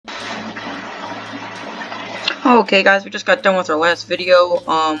Okay guys, we just got done with our last video.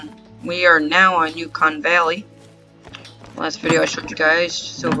 We are now on Yukon Valley. Last video I showed you guys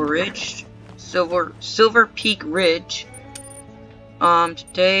Silver Peak Ridge.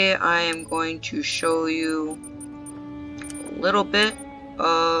 Today I am going to show you a little bit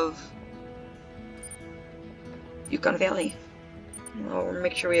of Yukon Valley. We'll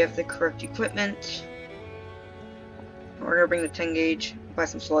make sure we have the correct equipment. We're gonna bring the 10 gauge, buy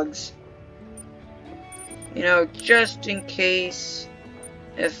some slugs. You know, just in case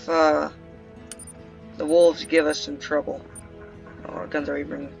if the wolves give us some trouble. Oh, our guns are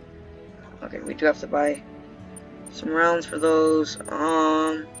already okay, we do have to buy some rounds for those.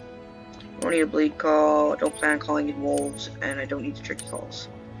 I don't need a bleed call, I don't plan on calling in wolves, and I don't need the tricky calls.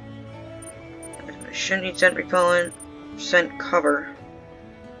 I shouldn't need scent repellent, scent cover.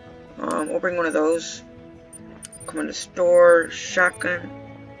 We'll bring one of those. Come in the store, shotgun.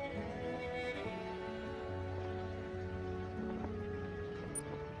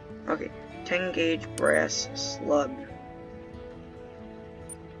 Okay, 10 gauge brass slug.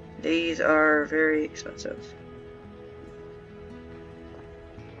 These are very expensive.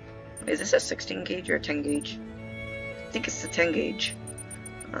 Is this a 16 gauge or a 10 gauge? I think it's the 10 gauge.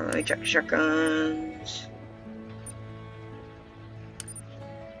 Let me check shotguns.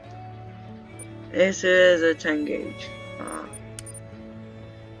 This is a 10 gauge.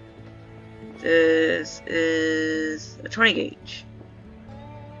 This is a 20 gauge.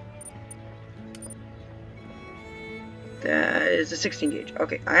 That is a 16 gauge.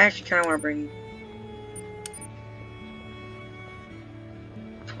 Okay, I actually kind of want to bring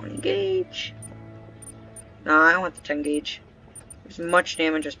 20 gauge. No, I want the 10 gauge. As much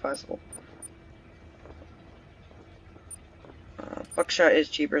damage as possible. Buckshot is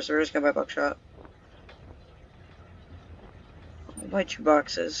cheaper, so we're just gonna buy buckshot. I'll buy 2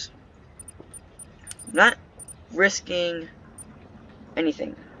 boxes. I'm not risking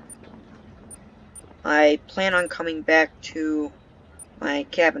anything. I plan on coming back to my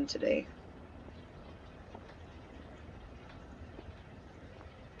cabin today.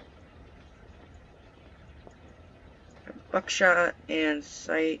 Buckshot and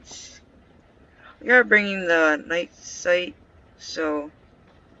sights. We are bringing the night sight, so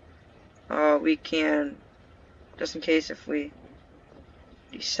we can, just in case if we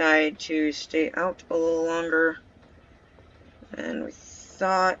decide to stay out a little longer than we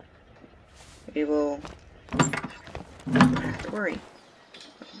thought, we will not have to worry.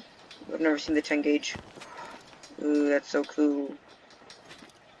 I've never seen the 10 gauge. Ooh, that's so cool.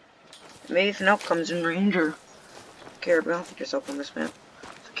 Maybe if an elk comes in range or caribou, I don't think there's elk on this map.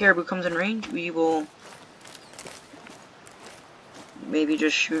 If a caribou comes in range, we will maybe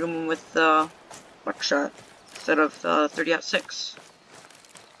just shoot him with buckshot instead of 30-06.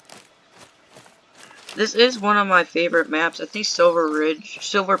 This is one of my favorite maps. I think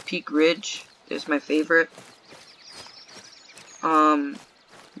Silver Peak Ridge is my favorite.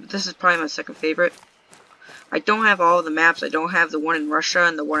 This is probably my second favorite. I don't have all of the maps. I don't have the one in Russia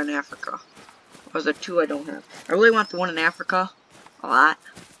and the one in Africa. Those are 2 I don't have. I really want the one in Africa a lot.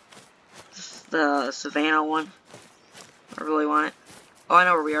 This is the Savannah one. I really want it. Oh, I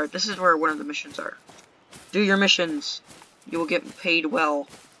know where we are. This is where one of the missions are. Do your missions. You will get paid well.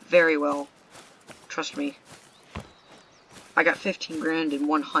 Very well. Trust me. I got 15 grand in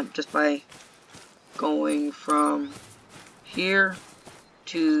one hunt just by going from here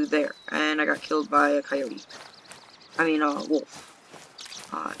to there. And I got killed by a coyote. I mean, a wolf.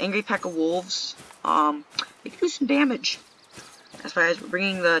 Angry pack of wolves. They can do some damage. That's why we're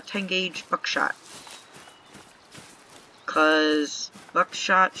bringing the 10 gauge buckshot. Because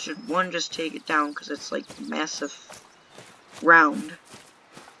buckshot should, 1, just take it down because it's like a massive round.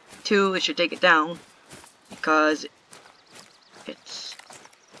 2, it should take it down because it's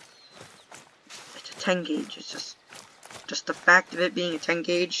a 10 gauge. It's just the fact of it being a 10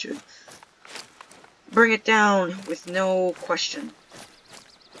 gauge should bring it down with no question.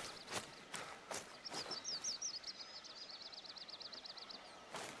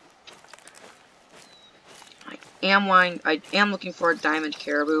 I am looking for a diamond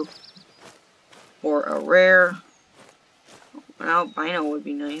caribou or a rare. An albino would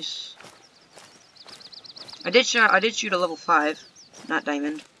be nice. I did shoot a level 5, not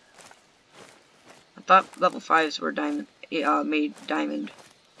diamond. I thought level 5s were diamond, made diamond.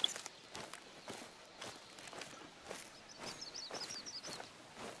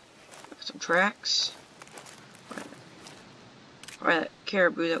 Some tracks. Or that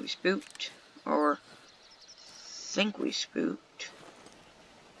caribou that we spooked, or think we spooked.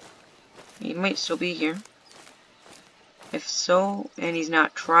 He might still be here. If so, and he's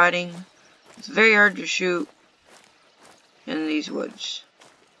not trotting, it's very hard to shoot in these woods.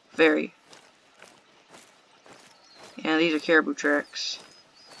 Very. Yeah, these are caribou tracks.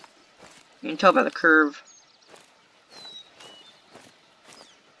 You can tell by the curve.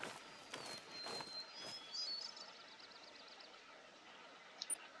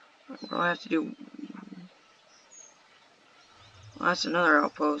 What do I have to do? Well, that's another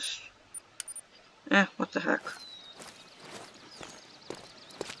outpost. What the heck.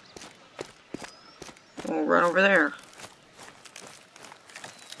 We'll run over there.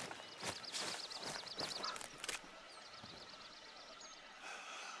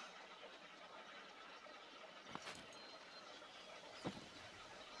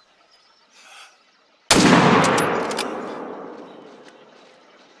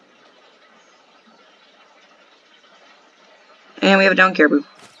 And we have a down caribou.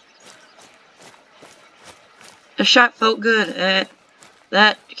 The shot felt good.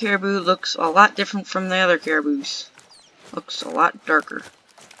 That caribou looks a lot different from the other caribous. Looks a lot darker.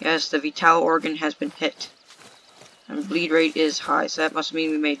 Yes, the vital organ has been hit. And bleed rate is high, so that must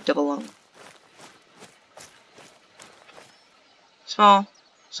mean we made double lung. Small.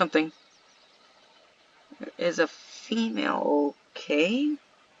 Something. There is a female. Okay.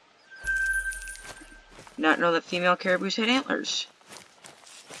 Not know that female caribous had antlers.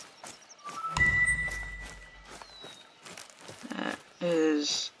 That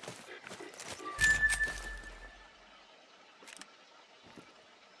is...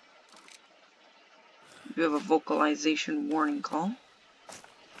 We have a vocalization warning call.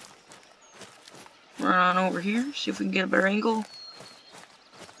 Run on over here, see if we can get a better angle.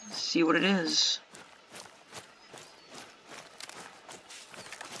 See what it is.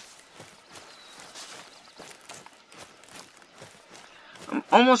 I'm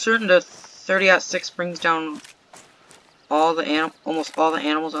almost certain the 30-06 brings down all the almost all the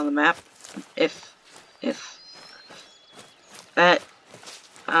animals on the map. If that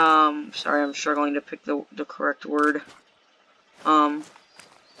sorry, I'm struggling to pick the correct word. It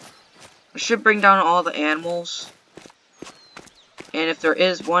should bring down all the animals. And if there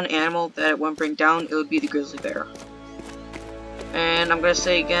is one animal that it won't bring down, it would be the grizzly bear. And I'm gonna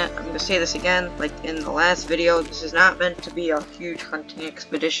say this again, like in the last video, this is not meant to be a huge hunting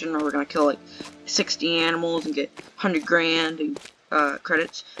expedition where we're gonna kill like 60 animals and get 100 grand and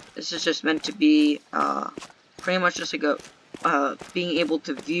credits. This is just meant to be pretty much just like a being able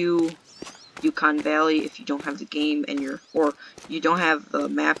to view Yukon Valley if you don't have the game and or you don't have the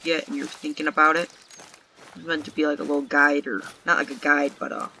map yet and you're thinking about it. It's meant to be like a little guide, or not like a guide,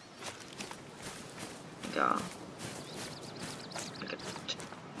 but how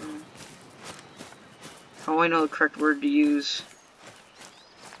do I know the correct word to use?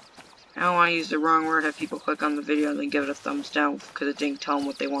 I don't want to use the wrong word, have people click on the video and then give it a thumbs down because it didn't tell them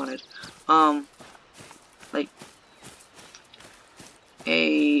what they wanted. Like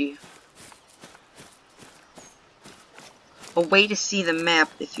a way to see the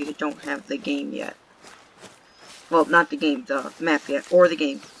map if you don't have the game yet. Well, not the game, the map yet, or the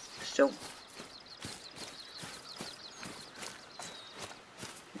game. So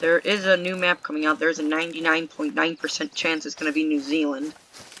there is a new map coming out. There's a 99.9% chance it's going to be New Zealand,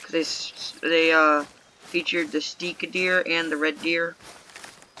 because they featured the steak deer and the red deer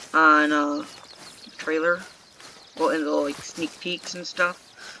on the trailer, well, in the like sneak peeks and stuff.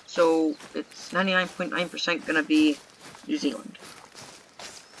 So it's 99.9% going to be New Zealand.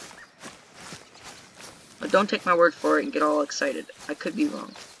 But don't take my word for it and get all excited. I could be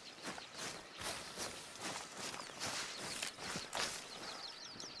wrong.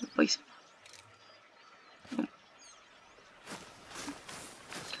 Please.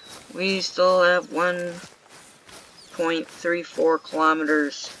 We still have 1.34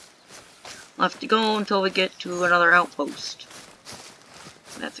 kilometers left to go until we get to another outpost.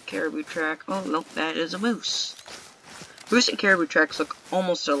 That's a caribou track. Oh, nope, that is a moose. Moose and caribou tracks look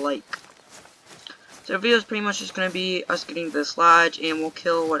almost alike. So the video is pretty much just going to be us getting to this lodge, and we'll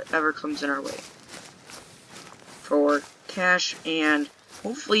kill whatever comes in our way for cash and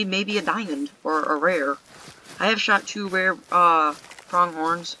hopefully maybe a diamond or a rare. I have shot 2 rare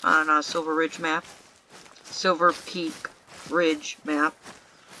pronghorns on a Silver Ridge map, Silver Peak Ridge map.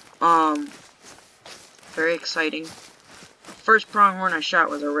 Very exciting. First pronghorn I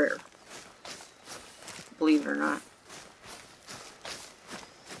shot was a rare, believe it or not.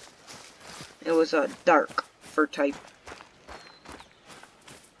 It was a dark fur type.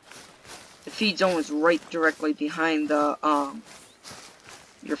 The feed zone was right directly behind the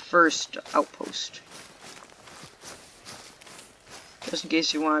your first outpost. Just in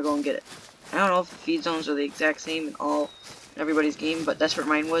case you want to go and get it. I don't know if the feed zones are the exact same in everybody's game, but that's what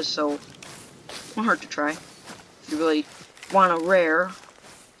mine was, so it won't hurt to try. If you really want a rare.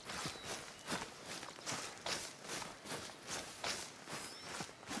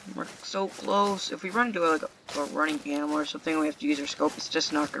 We're so close. If we run into like a running animal or something, we have to use our scope. It's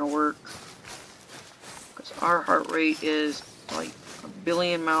just not gonna work because our heart rate is like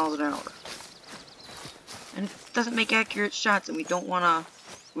 1,000,000,000 miles an hour, and it doesn't make accurate shots, and we don't want to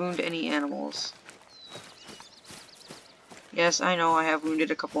wound any animals. Yes, I know I have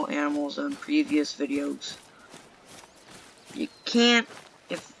wounded a couple animals in previous videos. You can't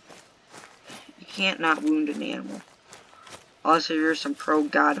not wound an animal. Unless you're some pro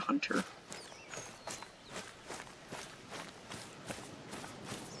god hunter.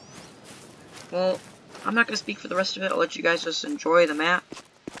 Well, I'm not going to speak for the rest of it. I'll let you guys just enjoy the map.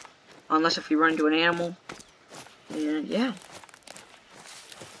 Unless if we run into an animal. And yeah.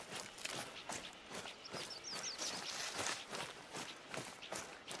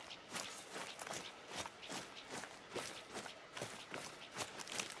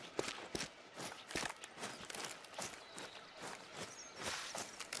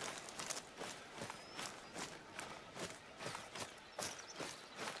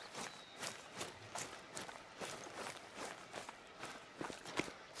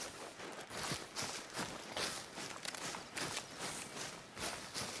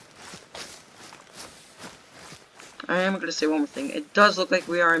 I am going to say one more thing. It does look like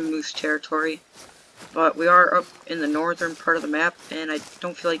we are in moose territory, but we are up in the northern part of the map, and I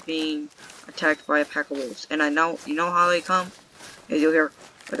don't feel like being attacked by a pack of wolves. And I know, you know how they come? Is you'll hear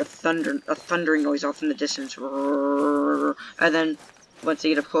like a thundering noise off in the distance, and then once they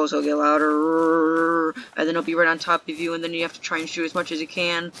get up close, it'll get louder, and then it'll be right on top of you, and then you have to try and shoot as much as you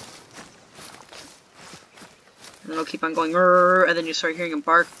can. And then it'll keep on going, and then you start hearing them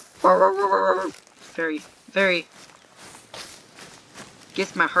bark. Very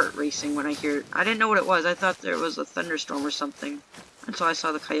gets my heart racing when I hear it. I didn't know what it was. I thought there was a thunderstorm or something until I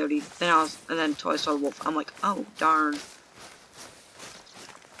saw the coyote. Then until I saw the wolf. I'm like, oh darn.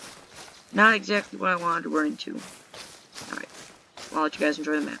 Not exactly what I wanted to run into. Alright. Well, I'll let you guys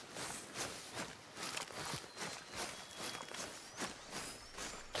enjoy the map.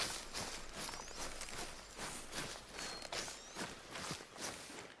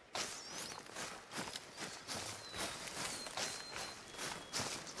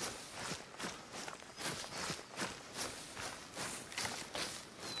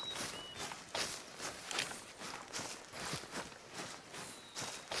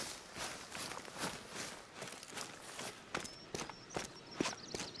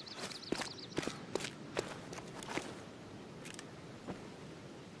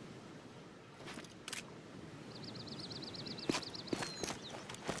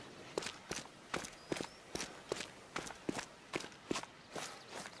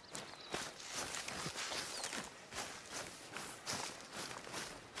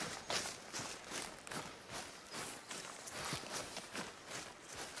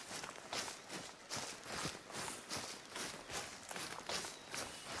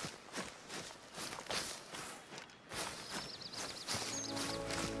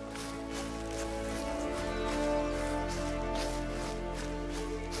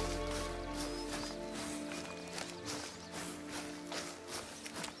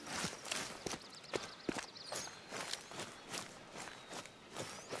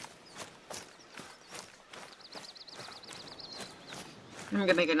 I'm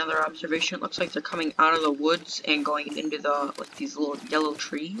gonna make another observation. It looks like they're coming out of the woods and going into the these little yellow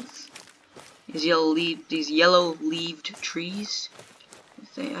trees. These yellow-leaved trees.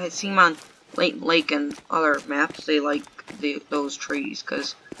 I've seen them on Leighton Lake and other maps. They like those trees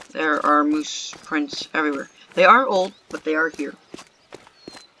because there are moose prints everywhere. They are old, but they are here.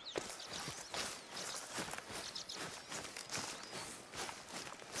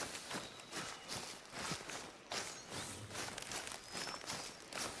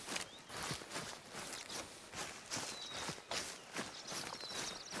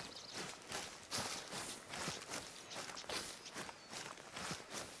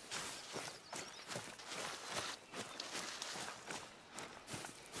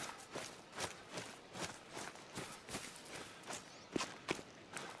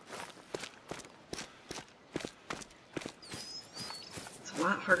 A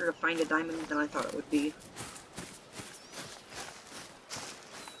lot harder to find a diamond than I thought it would be.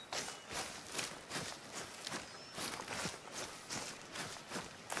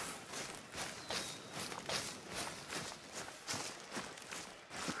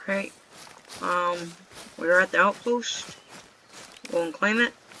 Alright, we're at the outpost. We'll claim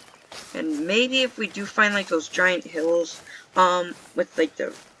it. And maybe if we do find like those giant hills, with like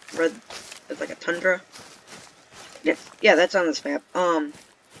the red, it's like a tundra. Yeah, that's on this map.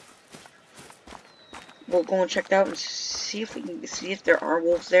 We'll go and check it out and see if we can see if there are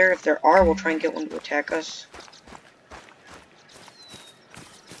wolves there. If there are, we'll try and get one to attack us.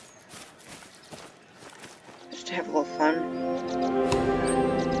 Just to have a little fun.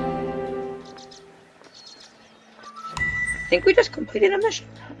 I think we just completed a mission.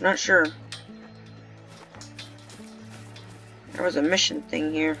 I'm not sure. There was a mission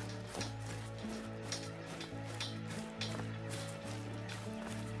thing here.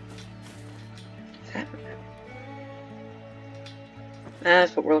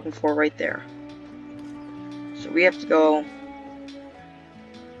 That's what we're looking for right there. So we have to go.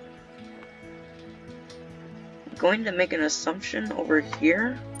 I'm going to make an assumption over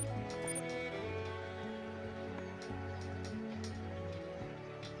here.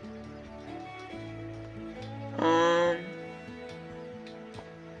 I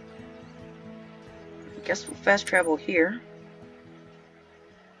guess we'll fast travel here.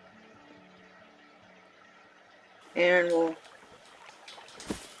 And we'll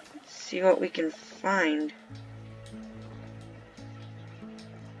see what we can find.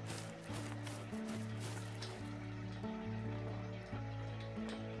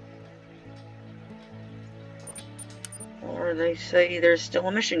 Or they say there's still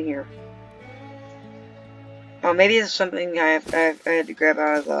a mission here. Oh, maybe it's something I had to grab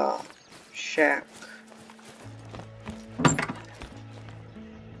out of the shack.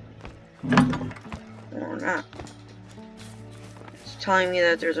 Or not. It's telling me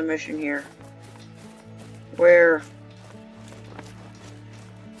that there's a mission here. Where?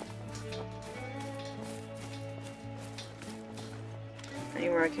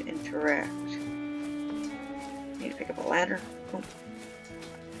 Anywhere I can interact. Need to pick up a ladder. Oh.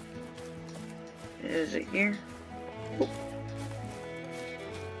 Is it here? Oh.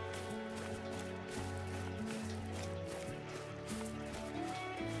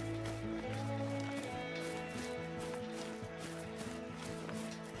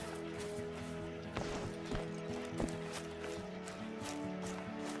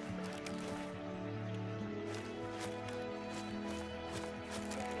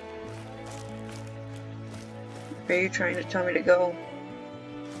 Where are you trying to tell me to go?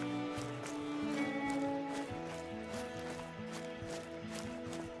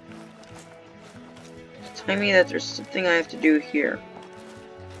 It's telling me that there's something I have to do here.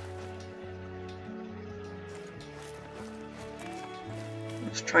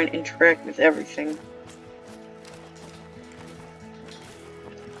 Let's try and interact with everything.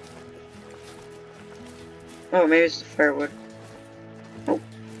 Oh, maybe it's the firewood. Oh.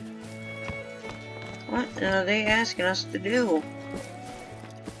 What are they asking us to do?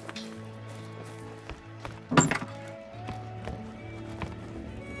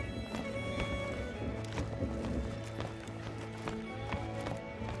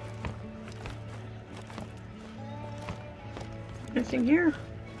 Anything here?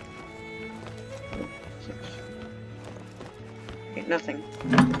 Ain't nothing.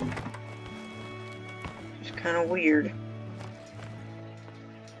 It's kind of weird.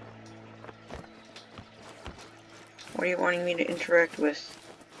 What are you wanting me to interact with?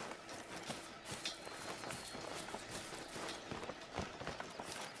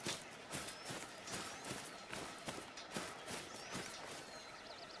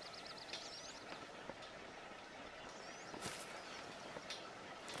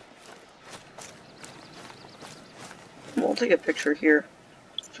 We'll take a picture here.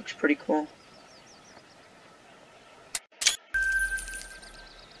 This looks pretty cool.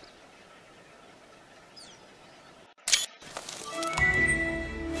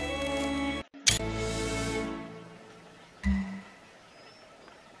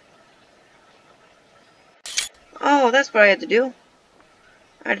 Oh, that's what I had to do.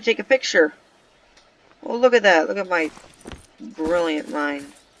 I had to take a picture. Oh, look at that. Look at my brilliant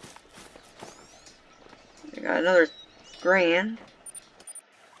mind. I got another grand.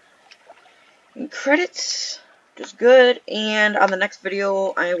 And credits. Just good. And on the next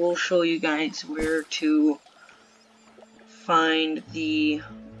video, I will show you guys where to find the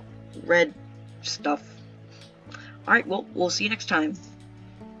red stuff. Alright, well, we'll see you next time.